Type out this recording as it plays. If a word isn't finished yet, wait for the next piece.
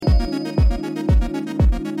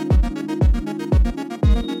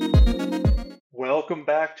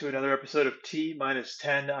back to another episode of T minus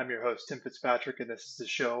 10. I'm your host, Tim Fitzpatrick, and this is a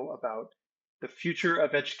show about the future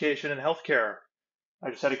of education and healthcare.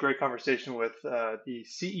 I just had a great conversation with the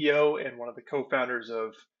CEO and one of the co founders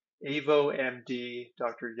of AvoMD,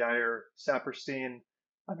 Dr. Yair Saperstein.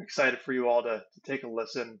 I'm excited for you all to take a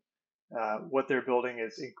listen. What they're building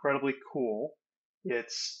is incredibly cool.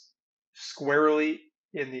 It's squarely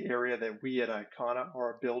in the area that we at Icona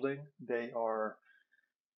are building. They are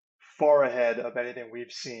far ahead of anything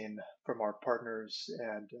we've seen from our partners,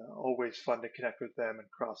 and always fun to connect with them and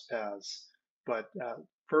cross paths. But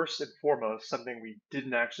first and foremost, something we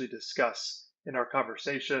didn't actually discuss in our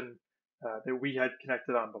conversation that we had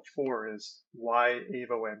connected on before is why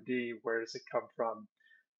AvoMD? Where does it come from?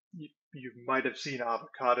 You might have seen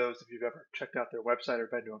avocados if you've ever checked out their website or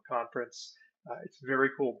been to a conference. It's very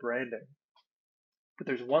cool branding. But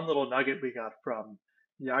there's one little nugget we got from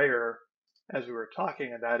Yair as we were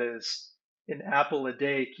talking, and that is an apple a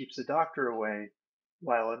day keeps the doctor away,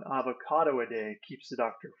 while an avocado a day keeps the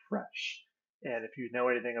doctor fresh. And if you know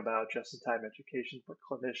anything about just-in-time education for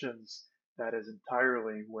clinicians, that is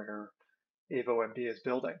entirely where AvoMD is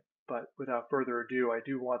building. But without further ado, I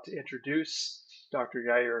do want to introduce Dr.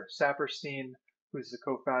 Yair Saperstein, who's the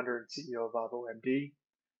co-founder and CEO of AvoMD,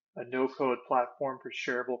 a no-code platform for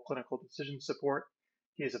shareable clinical decision support.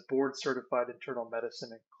 He is a board-certified internal medicine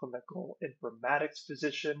and clinical informatics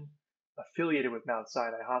physician affiliated with Mount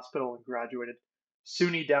Sinai Hospital and graduated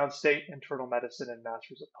SUNY Downstate Internal Medicine and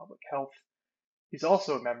Masters of Public Health. He's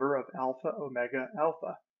also a member of Alpha Omega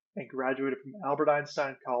Alpha and graduated from Albert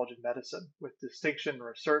Einstein College of Medicine with distinction in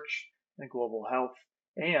research and global health,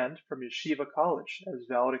 and from Yeshiva College as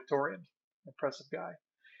valedictorian. Impressive guy.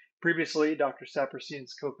 Previously, Dr.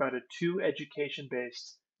 Saperstein's co-founded two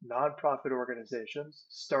education-based nonprofit organizations,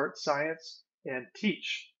 Start Science and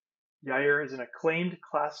Teach. Yair is an acclaimed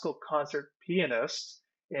classical concert pianist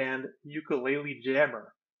and ukulele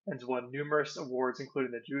jammer and has won numerous awards,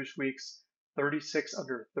 including the Jewish Week's 36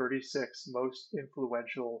 under 36 most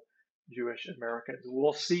influential Jewish Americans.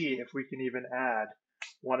 We'll see if we can even add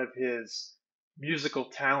one of his musical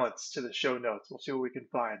talents to the show notes. We'll see what we can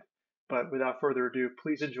find. But without further ado,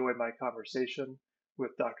 please enjoy my conversation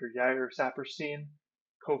with Dr. Yair Saperstein,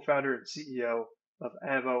 co-founder and CEO of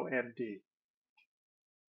AvoMD.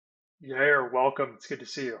 Yair, welcome. It's good to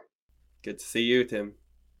see you. Good to see you, Tim.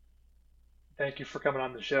 Thank you for coming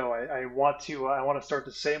on the show. I want to start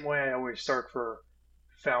the same way I always start for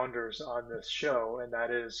founders on this show, and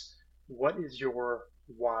that is, what is your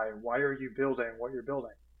why? Why are you building what you're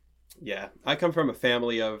building? Yeah, I come from a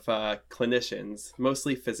family of clinicians,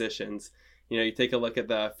 mostly physicians. You take a look at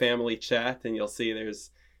the family chat and you'll see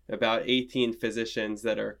there's about 18 physicians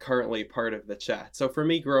that are currently part of the chat. So for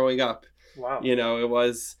me growing up, Wow. it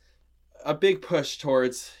was a big push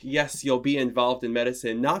towards, yes, you'll be involved in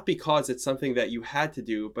medicine, not because it's something that you had to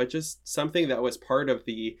do, but just something that was part of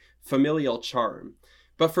the familial charm.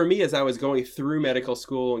 But for me, as I was going through medical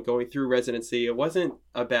school and going through residency, it wasn't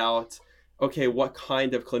about, okay, what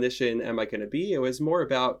kind of clinician am I going to be? It was more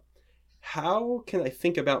about, how can I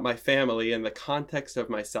think about my family in the context of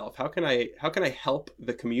myself? How can I help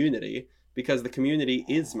the community? Because the community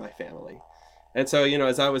is my family. And so,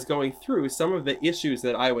 as I was going through some of the issues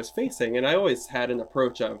that I was facing, and I always had an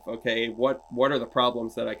approach of, okay, what are the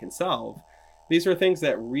problems that I can solve? These are things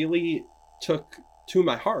that really took to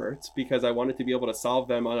my heart because I wanted to be able to solve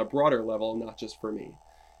them on a broader level, not just for me.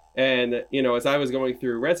 And, as I was going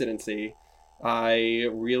through residency, I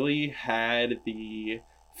really had the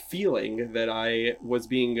feeling that I was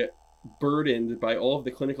being burdened by all of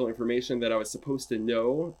the clinical information that I was supposed to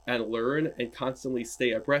know and learn and constantly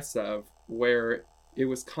stay abreast of, where it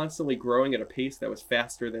was constantly growing at a pace that was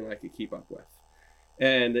faster than I could keep up with.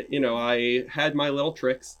 And, I had my little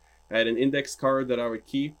tricks. I had an index card that I would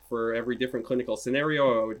keep for every different clinical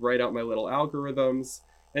scenario. I would write out my little algorithms.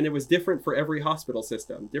 And it was different for every hospital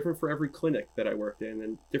system, different for every clinic that I worked in,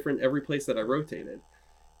 and different every place that I rotated.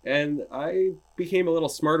 And I became a little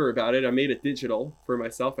smarter about it. I made it digital for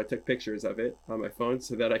myself. I took pictures of it on my phone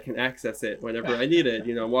so that I can access it whenever I need it.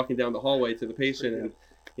 I'm walking down the hallway to the patient and,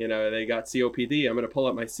 they got COPD. I'm going to pull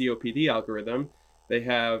up my COPD algorithm. They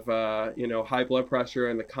have, high blood pressure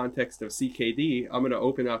in the context of CKD. I'm going to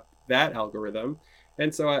open up that algorithm.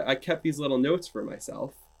 And so I kept these little notes for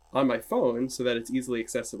myself on my phone so that it's easily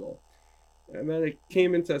accessible. And then it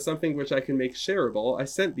came into something which I can make shareable. I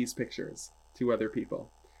sent these pictures to other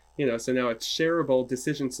people. So now it's shareable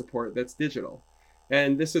decision support that's digital.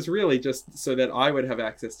 And this is really just so that I would have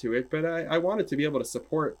access to it, but I wanted to be able to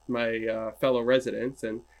support my fellow residents,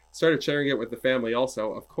 and started sharing it with the family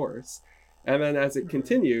also, of course. And then as it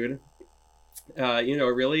continued,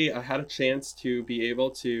 really I had a chance to be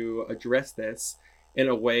able to address this in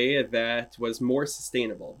a way that was more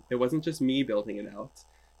sustainable. It wasn't just me building it out,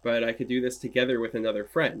 but I could do this together with another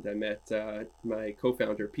friend. I met my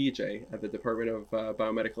co-founder PJ at the Department of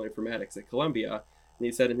Biomedical Informatics at Columbia, and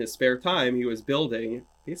he said in his spare time he was building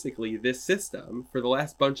basically this system for the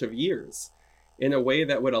last bunch of years in a way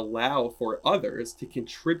that would allow for others to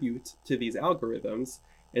contribute to these algorithms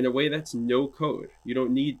in a way that's no code. You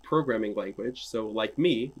don't need programming language. So, like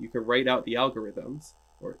me, you can write out the algorithms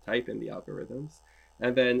or type in the algorithms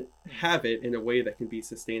and then have it in a way that can be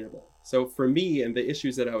sustainable. So, for me and the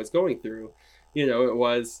issues that I was going through, it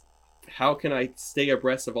was how can I stay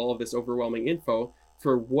abreast of all of this overwhelming info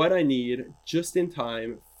for what I need just in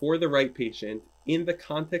time for the right patient in the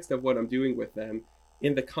context of what I'm doing with them,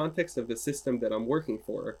 in the context of the system that I'm working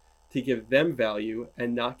for, to give them value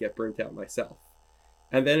and not get burnt out myself.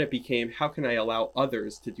 And then it became, how can I allow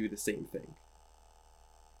others to do the same thing?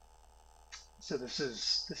 So this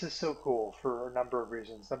is so cool for a number of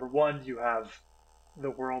reasons. Number one, you have the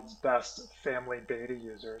world's best family beta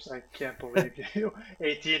users. I can't believe you,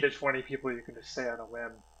 18 to 20 people, you can just say on a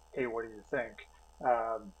whim, hey, what do you think?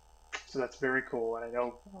 Um, so that's very cool. And I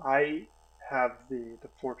know I have the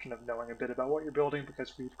fortune of knowing a bit about what you're building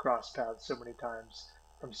because we've crossed paths so many times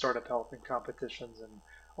from startup health and competitions and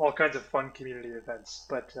all kinds of fun community events.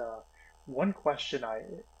 But one question I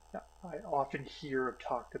often hear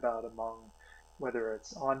talked about among whether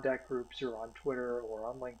it's on deck groups or on Twitter or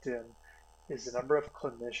on LinkedIn is the number of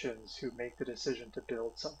clinicians who make the decision to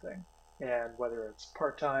build something. And whether it's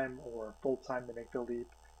part time or full time to make the leap,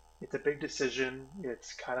 it's a big decision.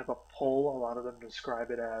 It's kind of a pull. A lot of them describe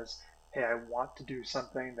it as, hey, I want to do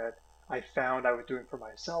something that I found I was doing for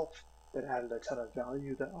myself that added a ton of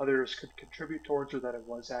value that others could contribute towards, or that it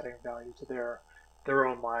was adding value to their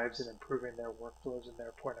own lives and improving their workflows and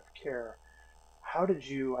their point of care. How did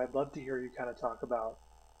you, I'd love to hear you kind of talk about,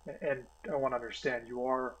 and I want to understand, you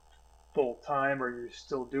are full time? Are you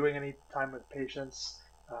still doing any time with patients,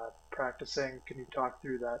 practicing? Can you talk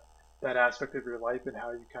through that aspect of your life and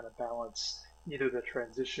how you kind of balance either the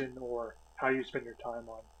transition or how you spend your time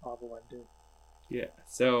on AvoMD? Yeah.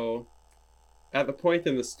 So at the point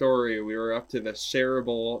in the story, we were up to the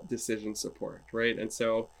shareable decision support, right? And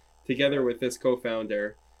so together Okay. with this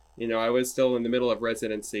co-founder, I was still in the middle of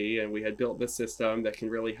residency, and we had built this system that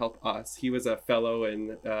can really help us. He was a fellow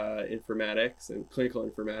in informatics and clinical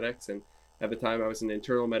informatics, and at the time I was an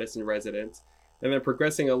internal medicine resident. And then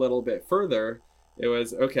progressing a little bit further, it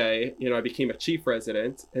was okay. I became a chief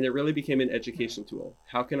resident, and it really became an Mhm. education tool.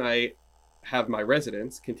 How can I have my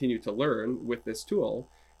residents continue to learn with this tool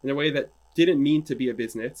in a way that didn't mean to be a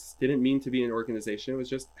business, didn't mean to be an organization? It was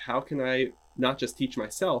just, how can I not just teach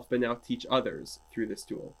myself, but now teach others through this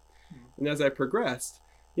tool? Mhm. And as I progressed,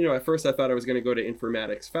 at first I thought I was going to go to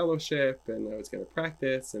informatics fellowship and I was going to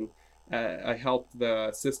practice. And I helped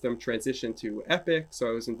the system transition to Epic. So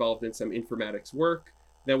I was involved in some informatics work.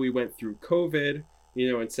 Then we went through COVID.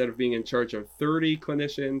 Instead of being in charge of 30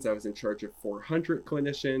 clinicians, I was in charge of 400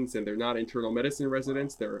 clinicians, and they're not internal medicine Wow.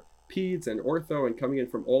 residents. They're peds and ortho and coming in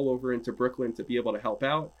from all over into Brooklyn to be able to help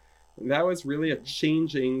out. And that was really a Mhm.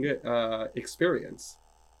 changing experience.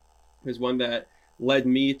 It was one that led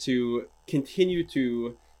me to continue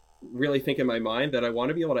to really think in my mind that I want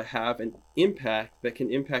to be able to have an impact that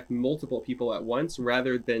can impact multiple people at once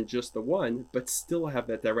rather than just the one, but still have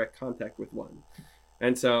that direct contact with one.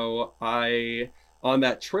 And so on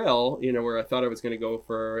that trail, where I thought I was going to go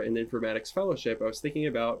for an informatics fellowship, I was thinking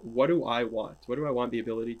about, what do I want? What do I want the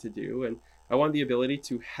ability to do? And I want the ability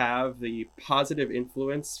to have the positive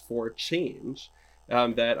influence for change,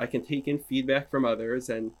 that I can take in feedback from others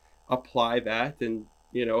and apply that and,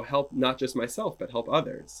 help not just myself, but help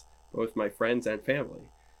others, both my friends and family,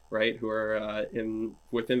 right, who are in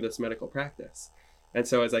within this medical practice. And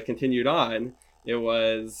so as I continued on, it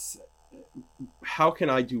was, how can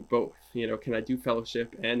I do both? Can I do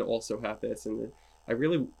fellowship and also have this? And I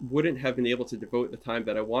really wouldn't have been able to devote the time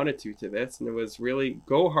that I wanted to this. And it was really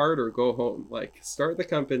go hard or go home. Like, start the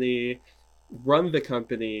company, run the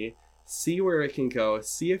company, see where it can go,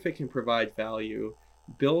 see if it can provide value,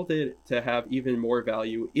 build it to have even more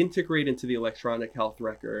value, integrate into the electronic health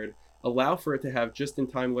record, allow for it to have just in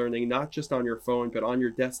time learning, not just on your phone, but on your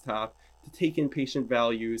desktop, to take in patient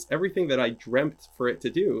values, everything that I dreamt for it to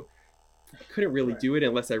do. I couldn't really Right. do it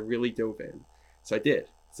unless I really dove in. So I did.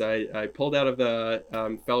 So I pulled out of the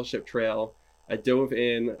fellowship trail. I dove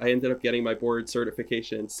in. I ended up getting my board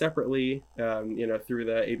certification separately, through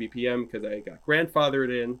the ABPM because I got grandfathered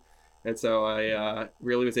in. And so I Mhm.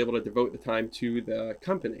 really was able to devote the time to the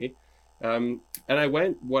company. And I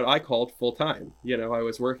went what I called full time. I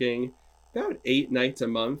was working about 8 nights a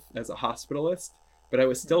month as a hospitalist, but I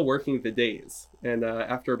was still working the days. And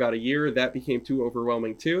after about a year, that became too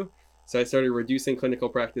overwhelming too. So I started reducing clinical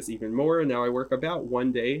practice even more. Now I work about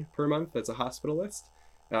 1 day per month as a hospitalist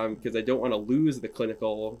because I don't want to lose the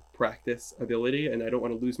clinical practice ability and I don't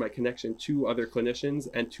want to lose my connection to other clinicians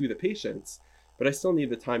and to the patients. But I still need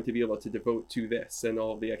the time to be able to devote to this and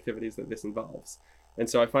all of the activities that this involves. And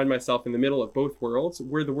so I find myself in the middle of both worlds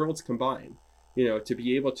where the worlds combine. To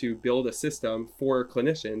be able to build a system for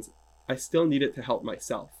clinicians, I still need it to help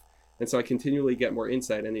myself. And so I continually get more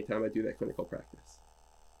insight anytime I do that clinical practice.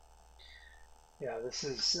 Yeah, this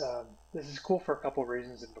is cool for a couple of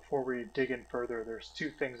reasons. And before we dig in further, there's two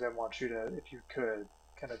things I want you to, if you could,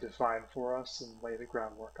 kind of define for us and lay the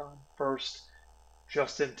groundwork on. First,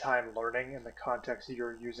 just-in-time learning in the context that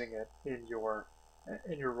you're using it in your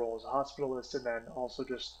role as a hospitalist, and then also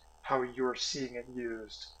just how you're seeing it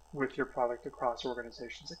used with your product across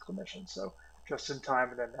organizations and clinicians. So just-in-time,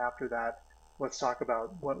 and then after that, let's talk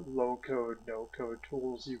about what low-code, no-code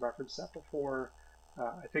tools you referenced that before.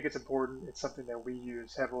 I think it's important. It's something that we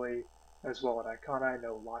use heavily as well at Icona. I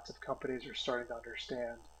know lots of companies are starting to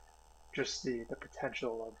understand just the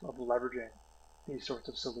potential of leveraging these sorts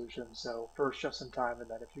of solutions. So first, just in time, and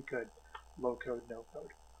then if you could, low code, no code.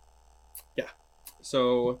 Yeah.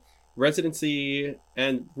 So residency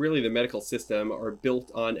and really the medical system are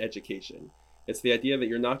built on education. It's the idea that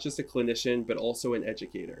you're not just a clinician, but also an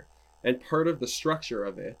educator. And part of the structure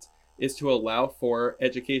of it is to allow for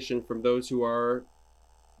education from those who are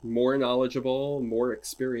more knowledgeable, more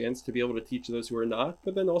experienced to be able to teach those who are not,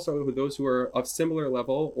 but then also those who are of similar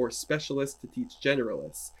level or specialists to teach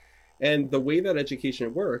generalists. And the way that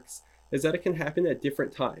education works is that it can happen at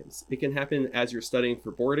different times. It can happen as you're studying for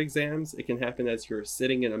board exams, it can happen as you're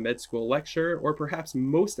sitting in a med school lecture, or perhaps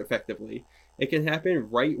most effectively, it can happen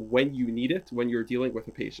right when you need it when you're dealing with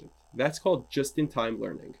a patient. That's called just-in-time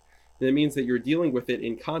learning. And it means that you're dealing with it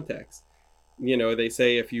in context. They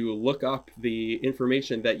say if you look up the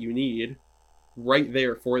information that you need right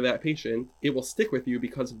there for that patient, it will stick with you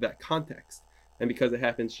because of that context and because it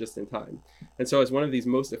happens just in time. And so as one of these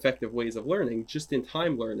most effective ways of learning, just in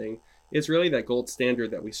time learning is really that gold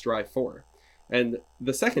standard that we strive for. And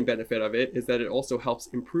the second benefit of it is that it also helps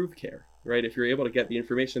improve care, right? If you're able to get the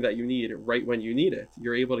information that you need right when you need it,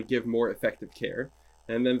 you're able to give more effective care.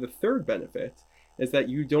 And then the third benefit is that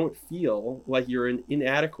you don't feel like you're an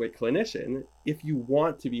inadequate clinician if you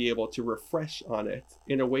want to be able to refresh on it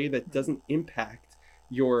in a way that doesn't impact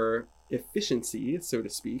your efficiency, so to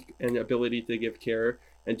speak, and ability to give care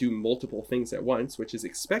and do multiple things at once, which is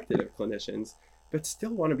expected of clinicians, but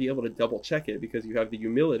still want to be able to double check it because you have the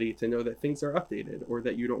humility to know that things are updated or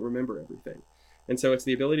that you don't remember everything. And so it's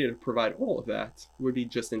the ability to provide all of that would be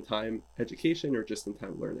just-in-time education or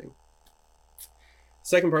just-in-time learning.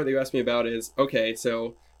 Second part that you asked me about is, okay,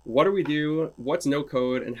 so what do we do? What's no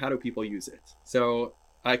code and how do people use it? So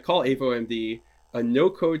I call AvoMD a no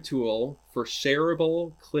code tool for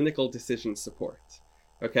shareable clinical decision support.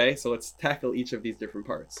 Okay, so let's tackle each of these different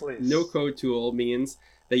parts. Please. No code tool means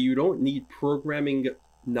that you don't need programming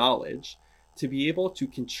knowledge to be able to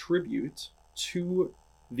contribute to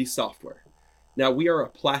the software. Now, we are a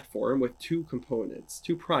platform with two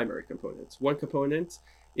primary components. One component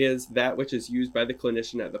is that which is used by the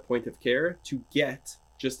clinician at the point of care to get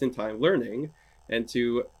just-in-time learning and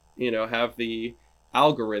to, have the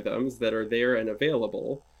algorithms that are there and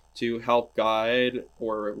available to help guide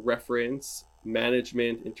or reference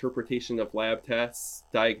management, interpretation of lab tests,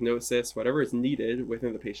 diagnosis, whatever is needed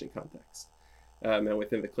within the patient context and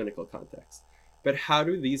within the clinical context. But how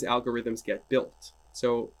do these algorithms get built?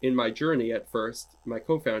 So in my journey at first, my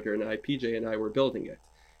co-founder and I, PJ and I, were building it.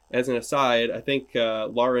 As an aside, I think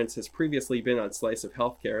Lawrence has previously been on Slice of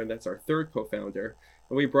Healthcare, and that's our third co-founder.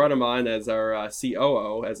 And we brought him on as our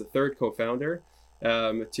COO, as a third co-founder,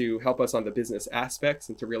 to help us on the business aspects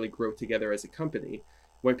and to really grow together as a company.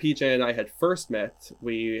 When PJ and I had first met,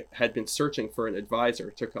 we had been searching for an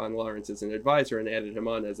advisor, took on Lawrence as an advisor and added him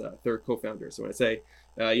on as a third co-founder. So when I say,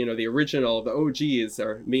 the original, the OGs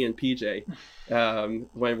are me and PJ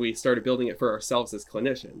when we started building it for ourselves as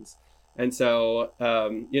clinicians. And so,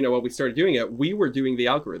 when we started doing it, we were doing the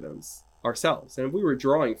algorithms ourselves and we were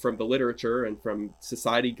drawing from the literature and from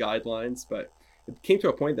society guidelines, but it came to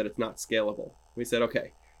a point that it's not scalable. We said,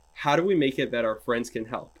 okay, how do we make it that our friends can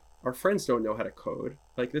help? Our friends don't know how to code.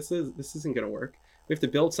 Like this isn't going to work. We have to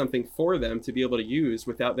build something for them to be able to use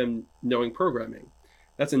without them knowing programming.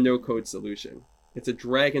 That's a no-code solution. It's a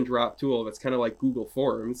drag and drop tool that's kind of like Google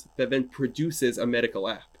Forms that then produces a medical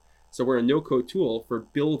app. So we're a no-code tool for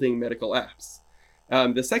building medical apps.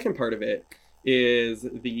 The second part of it is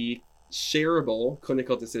the shareable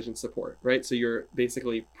clinical decision support, right? So you're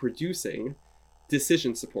basically producing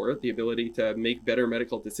decision support, the ability to make better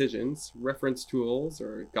medical decisions, reference tools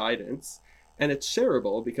or guidance. And it's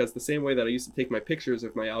shareable because the same way that I used to take my pictures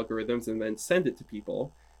of my algorithms and then send it to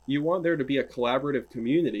people, you want there to be a collaborative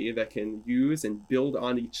community that can use and build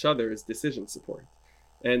on each other's decision support.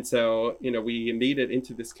 And so, we made it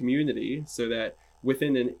into this community so that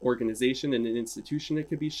within an organization and an institution, it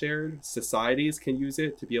could be shared. Societies can use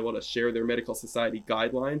it to be able to share their medical society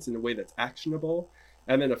guidelines in a way that's actionable.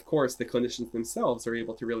 And then, of course, the clinicians themselves are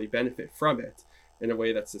able to really benefit from it in a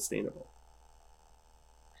way that's sustainable.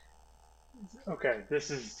 Okay, this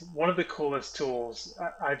is one of the coolest tools.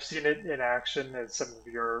 I've seen it in action at some of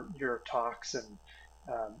your talks, and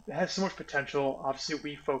it has so much potential. Obviously,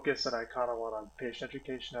 we focus at Icon a lot on patient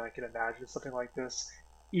education, and I can imagine something like this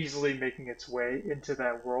easily making its way into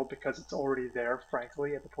that world because it's already there,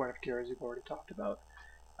 frankly, at the point of care, as you've already talked about.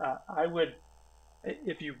 I would,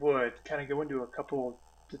 if you would, kind of go into a couple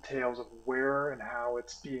details of where and how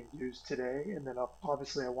it's being used today, and then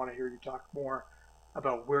obviously I want to hear you talk more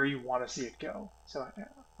about where you want to see it go. So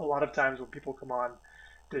a lot of times when people come on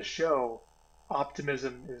this show,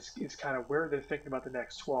 optimism is kind of where they're thinking about the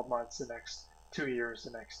next 12 months, the next 2 years,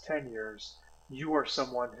 the next 10 years. You are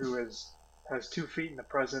someone who has 2 feet in the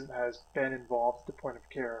present, has been involved at the point of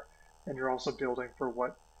care, and you're also building for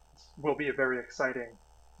what will be a very exciting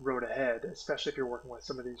road ahead, especially if you're working with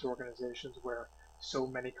some of these organizations where so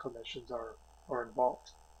many clinicians are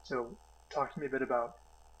involved. So talk to me a bit about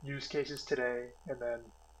use cases today and then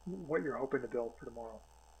what you're hoping to build for tomorrow.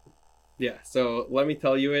 Yeah, so let me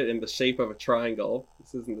tell you it in the shape of a triangle.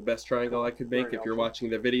 This isn't the best triangle I Cool. could make Very if you're helpful. watching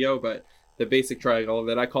the video, but the basic triangle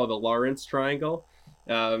that I call the Lawrence triangle,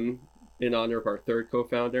 um, in honor of our third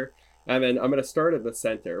co-founder. And then I'm going to start at the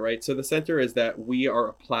center, right? So the center is that we are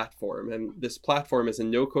a platform, and this platform is a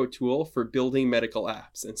no-code tool for building medical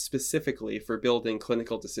apps and specifically for building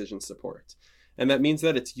clinical decision support. And that means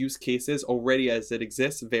that its use cases already as it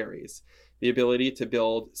exists varies. The ability to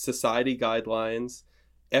build society guidelines,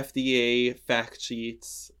 FDA fact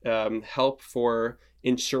sheets, help for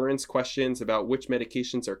insurance questions about which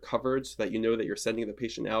medications are covered so that you know that you're sending the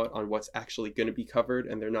patient out on what's actually going to be covered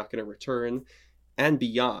and they're not going to return, and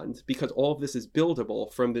beyond, because all of this is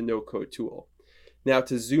buildable from the no code tool. Now,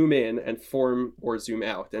 to zoom in and form, or zoom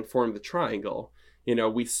out and form the triangle,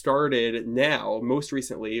 we started now, most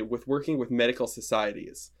recently, with working with medical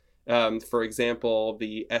societies. For example,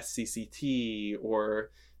 the SCCT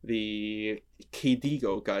or the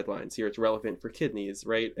KDIGO guidelines. Here it's relevant for kidneys,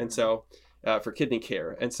 right? And Mhm. so for kidney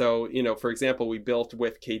care. And so, for example, we built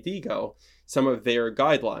with KDIGO some of their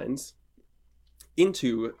guidelines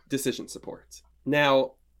into decision support.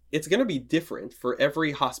 Now, it's going to be different for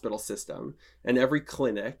every hospital system and every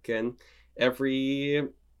clinic and every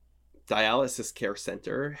dialysis care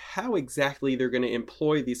center how exactly they're going to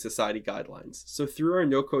employ these society guidelines. So through our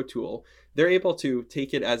no-code tool, they're able to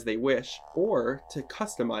take it as they wish or to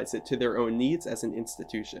customize it to their own needs as an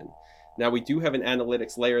institution. Now, we do have an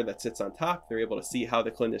analytics layer that sits on top. They're able to see how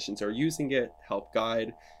the clinicians are using it, help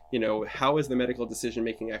guide, how is the medical decision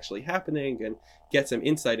making actually happening, and get some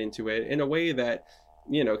insight into it in a way that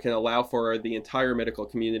can allow for the entire medical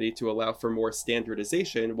community to allow for more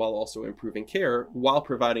standardization while also improving care while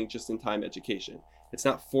providing just-in-time education. It's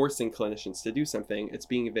not forcing clinicians to do something, it's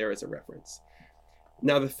being there as a reference.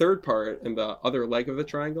 Now, the third part and the other leg of the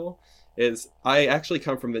triangle is I actually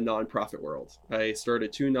come from the nonprofit world. I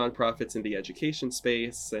started 2 nonprofits in the education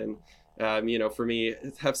space, and for me,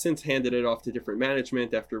 have since handed it off to different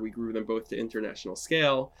management after we grew them both to international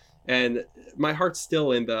scale. And my heart's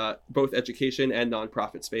still in the both education and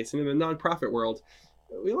nonprofit space. And in the nonprofit world,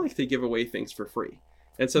 we like to give away things for free.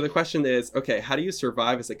 And so the question is, okay, how do you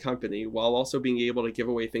survive as a company while also being able to give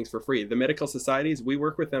away things for free? The medical societies, we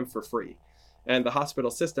work with them for free. And the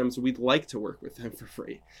hospital systems, we'd like to work with them for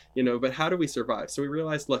free, but how do we survive? So we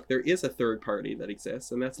realized, look, there is a third party that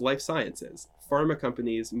exists, and that's life sciences, pharma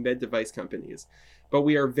companies, med device companies. But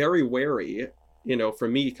we are very wary,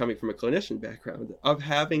 from me coming from a clinician background, of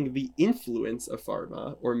having the influence of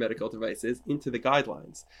pharma or medical devices into the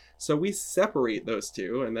guidelines. So we separate those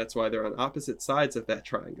two, and that's why they're on opposite sides of that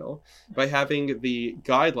triangle, by having the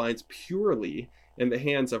guidelines purely in the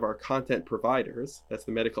hands of our content providers, that's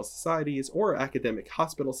the medical societies or academic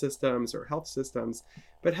hospital systems or health systems,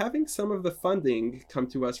 but having some of the funding come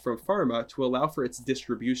to us from pharma to allow for its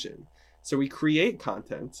distribution. So we create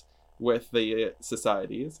content with the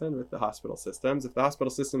societies and with the hospital systems. If the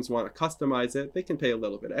hospital systems want to customize it, they can pay a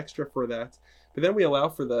little bit extra for that. But then we allow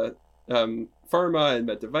for the pharma and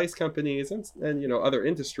med device companies and other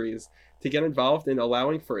industries to get involved in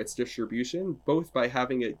allowing for its distribution, both by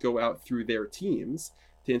having it go out through their teams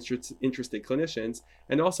to interested clinicians,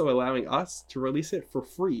 and also allowing us to release it for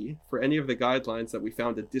free for any of the guidelines that we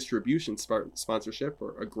found a distribution sponsorship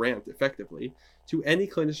or a grant effectively to any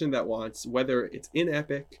clinician that wants, whether it's in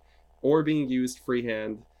Epic or being used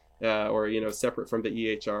freehand or separate from the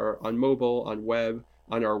EHR, on mobile, on web,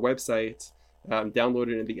 on our website, download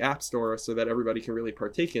it in the App Store so that everybody can really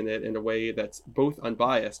partake in it in a way that's both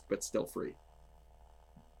unbiased but still free.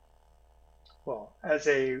 Well, as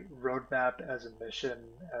a roadmap, as a mission,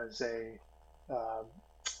 um,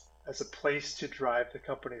 as a place to drive the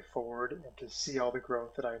company forward and to see all the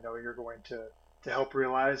growth that I know you're going to help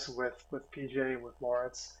realize with PJ and with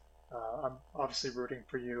Lawrence, I'm obviously rooting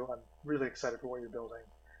for you. I'm really excited for what you're building.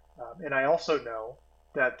 And I also know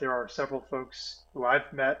that there are several folks who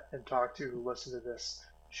I've met and talked to who listen to this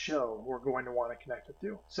show who are going to want to connect with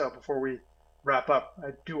you. So before we wrap up,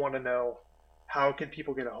 I do want to know, how can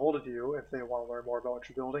people get a hold of you if they want to learn more about what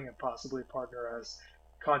you're building and possibly partner as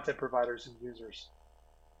content providers and users?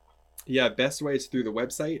 Yeah, best way is through the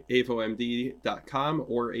website, avomd.com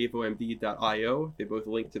or avomd.io. They both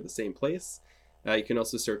link to the same place. You can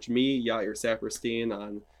also search me, Yair Saperstein,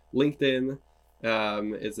 on LinkedIn.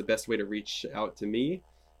 Is the best way to reach out to me.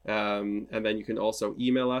 And then you can also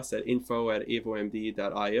email us at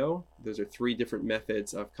info@avomd.io. Those are 3 different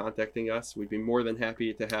methods of contacting us. We'd be more than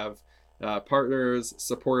happy to have partners,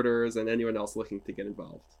 supporters, and anyone else looking to get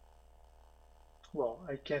involved. Well,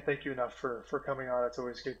 I can't thank you enough for coming on. It's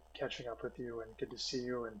always good catching up with you and good to see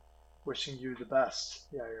you and wishing you the best.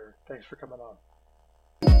 Yeah, thanks for coming on.